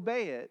must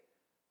obey it.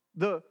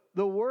 The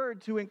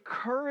word to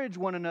encourage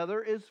one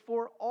another is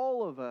for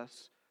all of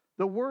us.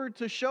 The word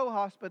to show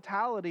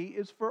hospitality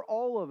is for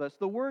all of us.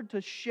 The word to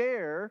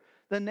share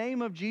the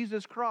name of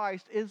Jesus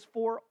Christ is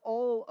for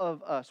all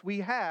of us. We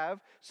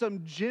have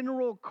some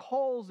general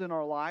calls in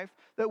our life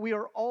that we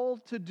are all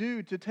to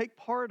do, to take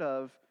part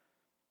of.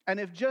 And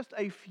if just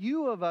a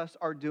few of us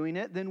are doing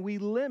it, then we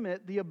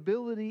limit the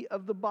ability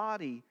of the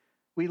body.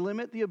 We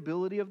limit the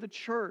ability of the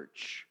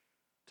church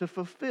to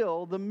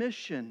fulfill the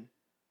mission.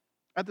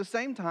 At the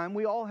same time,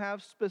 we all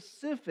have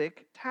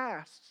specific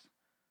tasks.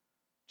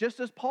 Just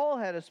as Paul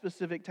had a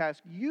specific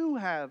task, you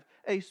have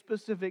a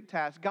specific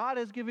task. God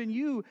has given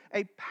you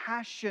a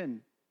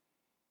passion.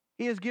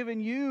 He has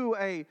given you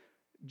a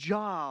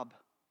job.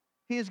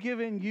 He has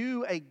given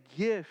you a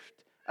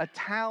gift, a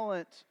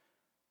talent,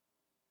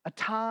 a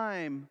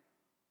time,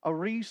 a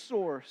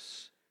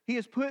resource. He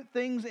has put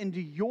things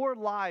into your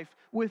life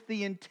with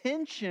the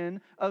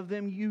intention of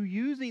you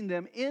using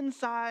them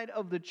inside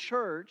of the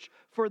church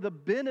for the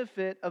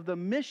benefit of the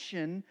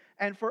mission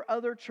and for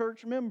other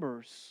church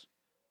members.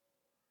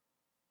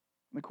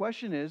 The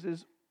question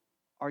is,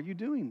 are you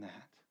doing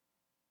that?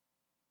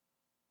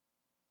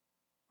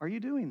 Are you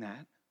doing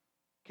that?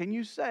 Can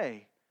you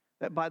say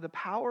that by the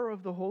power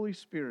of the Holy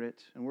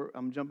Spirit, and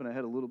I'm jumping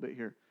ahead a little bit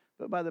here,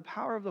 but by the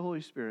power of the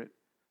Holy Spirit,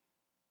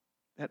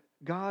 that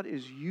God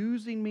is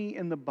using me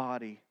in the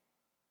body,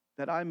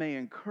 that I may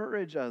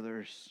encourage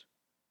others,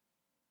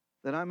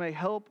 that I may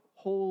help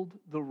hold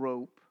the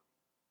rope,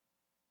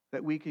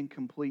 that we can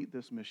complete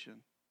this mission?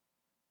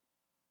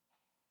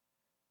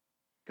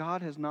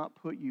 God has not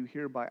put you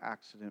here by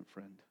accident,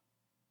 friend.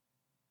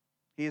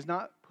 He has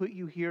not put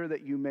you here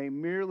that you may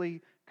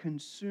merely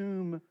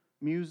consume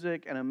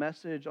music and a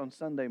message on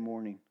Sunday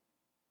morning.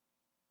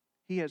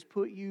 He has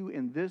put you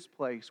in this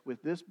place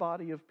with this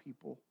body of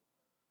people,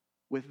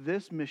 with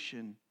this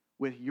mission,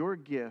 with your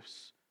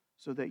gifts,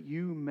 so that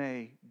you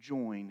may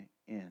join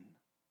in.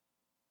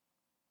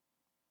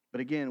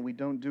 But again, we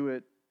don't do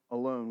it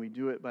alone. We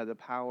do it by the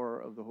power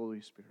of the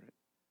Holy Spirit.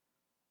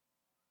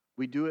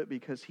 We do it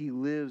because He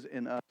lives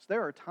in us.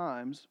 There are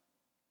times,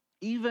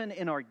 even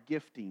in our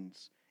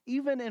giftings,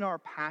 even in our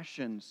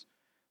passions,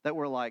 that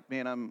we're like,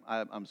 man,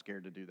 I'm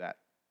scared to do that.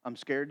 I'm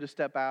scared to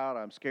step out.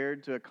 I'm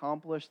scared to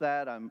accomplish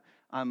that.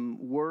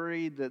 I'm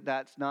worried that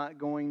that's not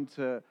going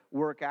to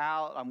work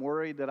out. I'm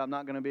worried that I'm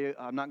not going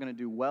to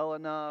do well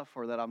enough,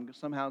 or that I'm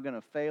somehow going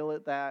to fail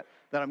at that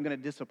I'm going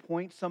to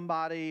disappoint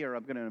somebody, or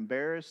I'm going to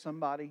embarrass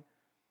somebody.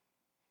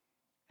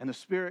 And the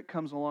Spirit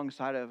comes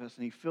alongside of us,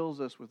 and He fills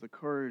us with the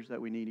courage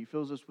that we need. He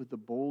fills us with the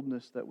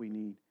boldness that we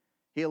need.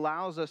 He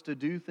allows us to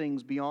do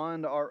things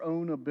beyond our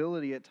own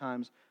ability at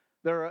times.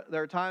 There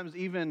are times,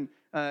 even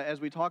as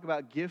we talk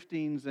about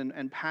giftings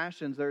and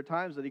passions, there are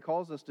times that He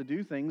calls us to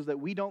do things that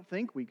we don't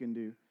think we can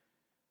do.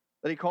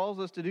 That He calls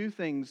us to do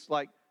things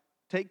like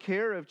take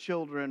care of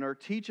children or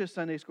teach a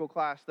Sunday school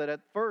class that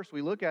at first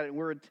we look at it and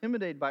we're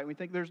intimidated by it. And we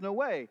think, there's no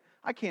way.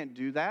 I can't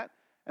do that.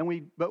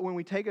 But when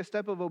we take a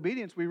step of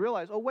obedience, we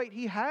realize, oh, wait,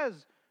 He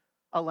has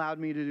allowed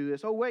me to do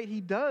this. Oh, wait, He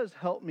does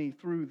help me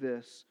through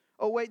this.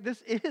 Oh, wait,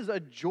 this is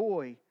a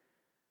joy.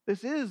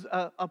 This is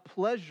a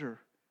pleasure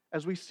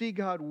as we see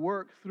God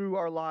work through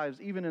our lives,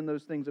 even in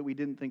those things that we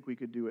didn't think we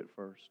could do at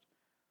first.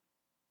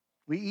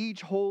 We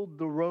each hold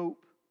the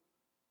rope,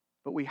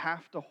 but we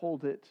have to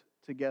hold it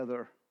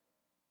together.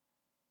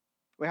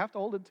 We have to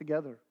hold it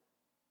together.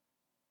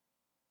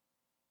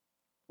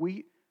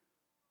 We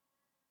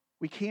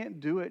can't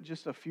do it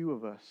just a few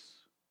of us.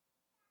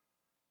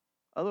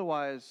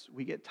 Otherwise,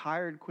 we get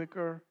tired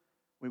quicker,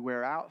 we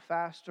wear out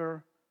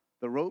faster,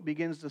 the rope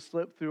begins to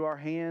slip through our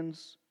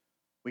hands,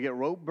 we get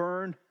rope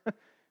burn,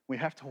 we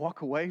have to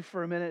walk away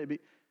for a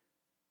minute.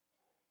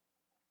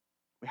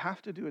 We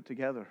have to do it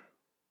together.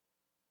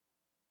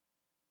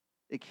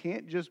 It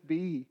can't just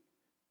be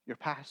your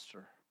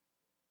pastor.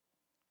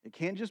 It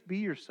can't just be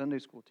your Sunday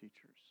school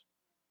teachers.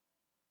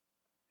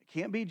 It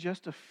can't be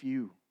just a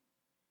few.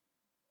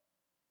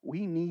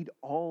 We need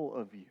all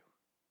of you.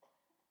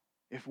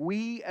 If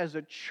we as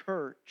a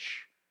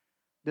church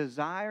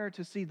desire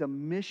to see the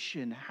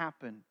mission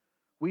happen,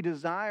 we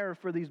desire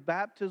for these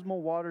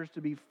baptismal waters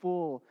to be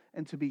full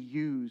and to be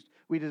used.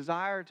 We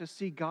desire to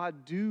see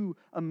God do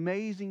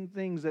amazing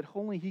things that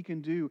only He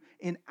can do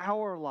in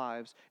our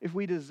lives. If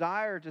we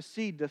desire to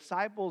see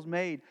disciples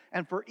made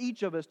and for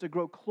each of us to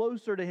grow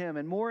closer to Him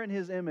and more in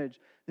His image,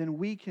 then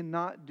we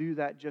cannot do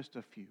that just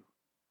a few.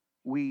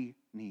 We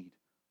need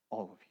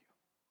all of you.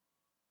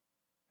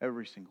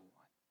 Every single one.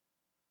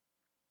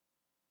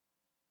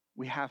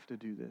 We have to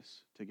do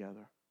this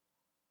together.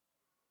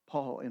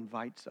 Paul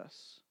invites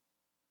us.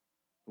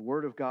 The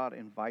Word of God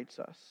invites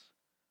us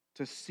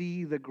to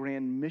see the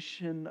grand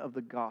mission of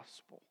the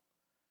gospel,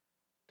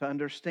 to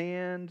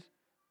understand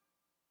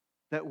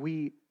that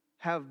we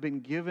have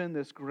been given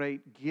this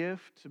great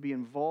gift to be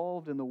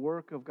involved in the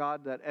work of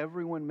God, that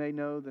everyone may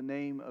know the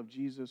name of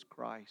Jesus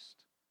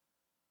Christ.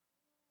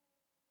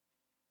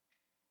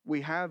 We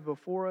have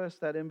before us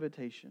that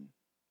invitation.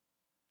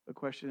 The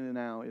question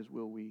now is,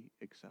 will we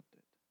accept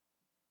it?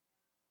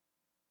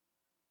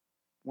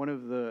 One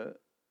of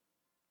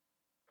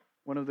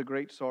the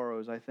great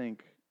sorrows, I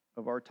think,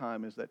 of our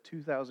time is that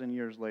 2,000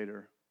 years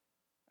later,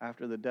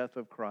 after the death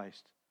of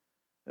Christ,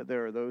 that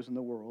there are those in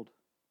the world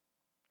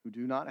who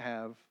do not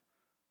have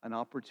an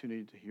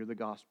opportunity to hear the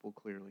gospel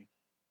clearly.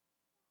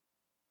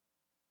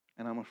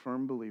 And I'm a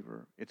firm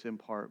believer it's in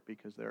part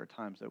because there are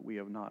times that we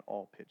have not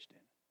all pitched in.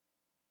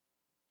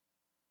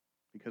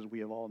 Because we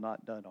have all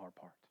not done our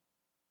part.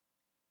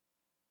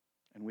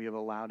 And we have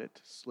allowed it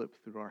to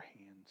slip through our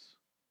hands.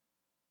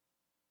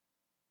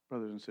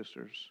 Brothers and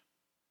sisters,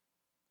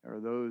 there are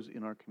those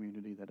in our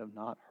community that have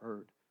not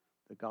heard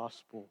the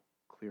gospel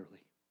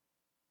clearly.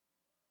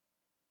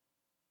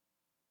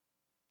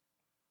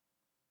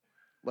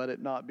 Let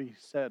it not be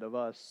said of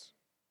us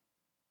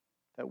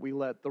that we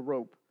let the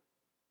rope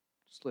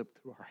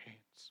slip through our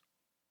hands.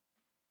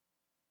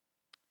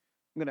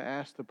 I'm going to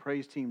ask the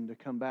praise team to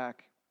come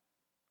back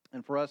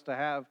and for us to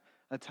have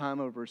a time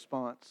of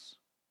response.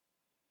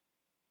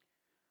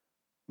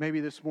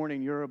 Maybe this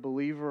morning you're a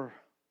believer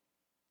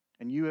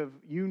and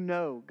you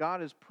know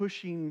God is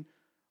pushing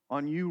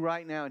on you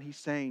right now and He's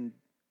saying,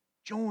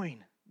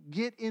 join,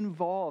 get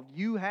involved.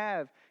 You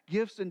have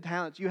gifts and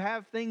talents. You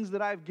have things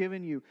that I've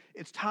given you.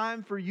 It's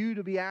time for you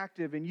to be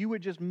active, and you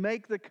would just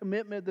make the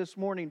commitment this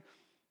morning.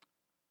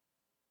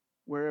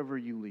 Wherever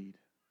you lead,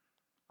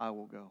 I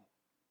will go.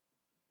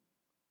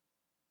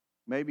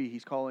 Maybe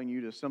He's calling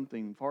you to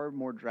something far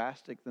more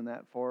drastic than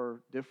that,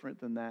 far different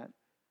than that.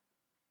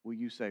 Will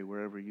you say,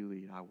 wherever you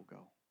lead, I will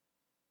go?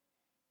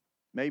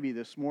 Maybe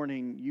this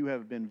morning you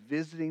have been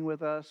visiting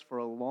with us for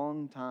a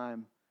long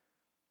time.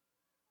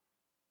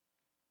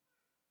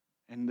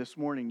 And this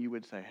morning you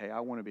would say, hey, I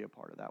want to be a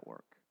part of that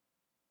work.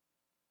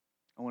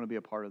 I want to be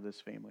a part of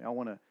this family. I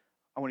want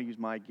to use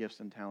my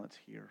gifts and talents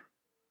here.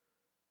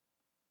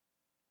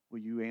 Will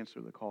you answer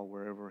the call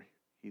wherever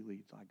He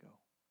leads, I go?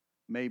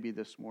 Maybe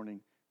this morning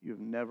you've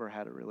never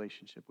had a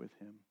relationship with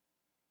Him.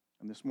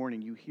 And this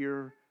morning you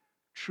hear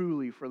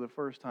truly for the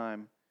first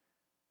time,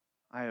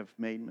 I have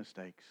made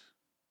mistakes.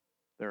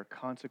 There are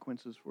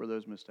consequences for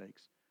those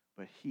mistakes,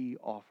 but He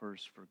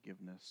offers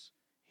forgiveness.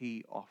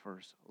 He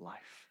offers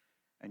life.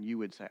 And you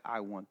would say, I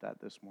want that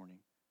this morning.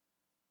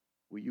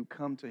 Will you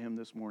come to Him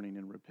this morning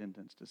in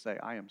repentance to say,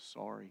 I am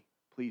sorry.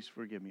 Please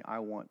forgive me. I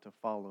want to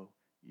follow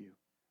you.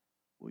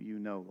 will you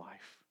know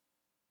life?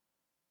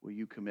 Will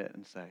you commit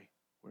and say,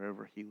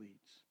 wherever he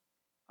leads,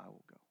 I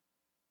will go?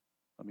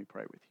 Let me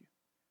pray with you.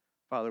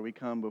 Father, we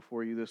come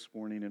before you this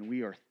morning and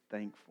we are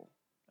thankful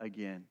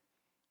again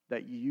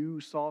that you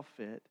saw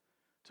fit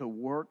to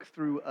work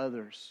through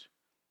others,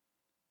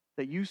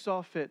 that you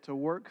saw fit to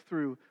work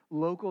through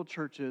local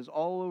churches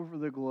all over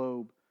the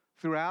globe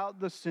throughout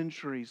the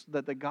centuries,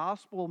 that the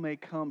gospel may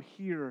come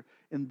here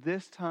in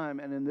this time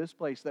and in this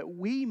place, that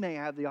we may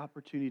have the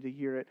opportunity to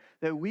hear it,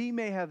 that we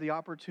may have the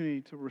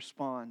opportunity to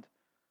respond,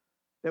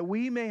 that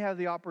we may have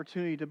the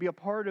opportunity to be a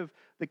part of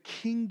the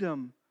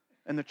kingdom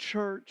and the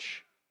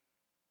church,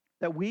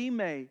 that we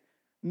may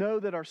know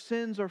that our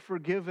sins are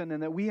forgiven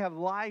and that we have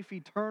life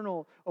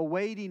eternal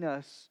awaiting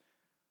us,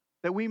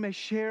 that we may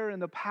share in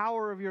the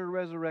power of your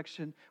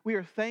resurrection. We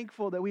are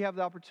thankful that we have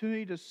the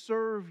opportunity to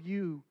serve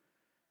you,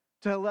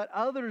 to let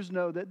others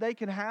know that they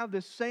can have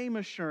the same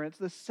assurance,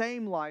 the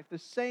same life, the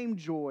same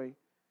joy.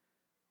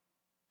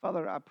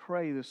 Father, I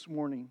pray this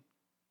morning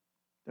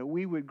that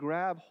we would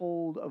grab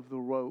hold of the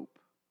rope,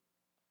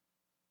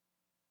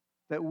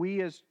 that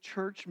we as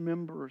church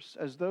members,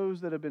 as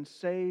those that have been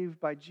saved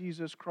by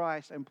Jesus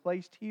Christ and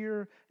placed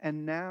here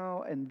and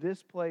now and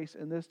this place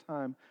and this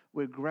time,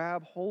 would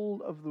grab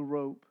hold of the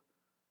rope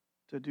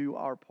to do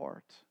our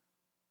part.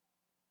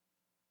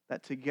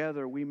 That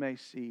together we may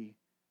see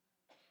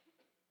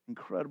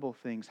incredible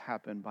things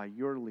happen by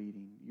your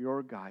leading,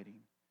 your guiding,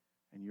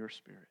 and your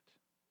Spirit.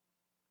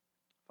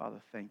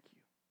 Father, thank you.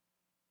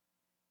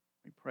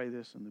 We pray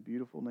this in the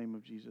beautiful name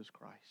of Jesus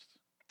Christ.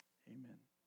 Amen.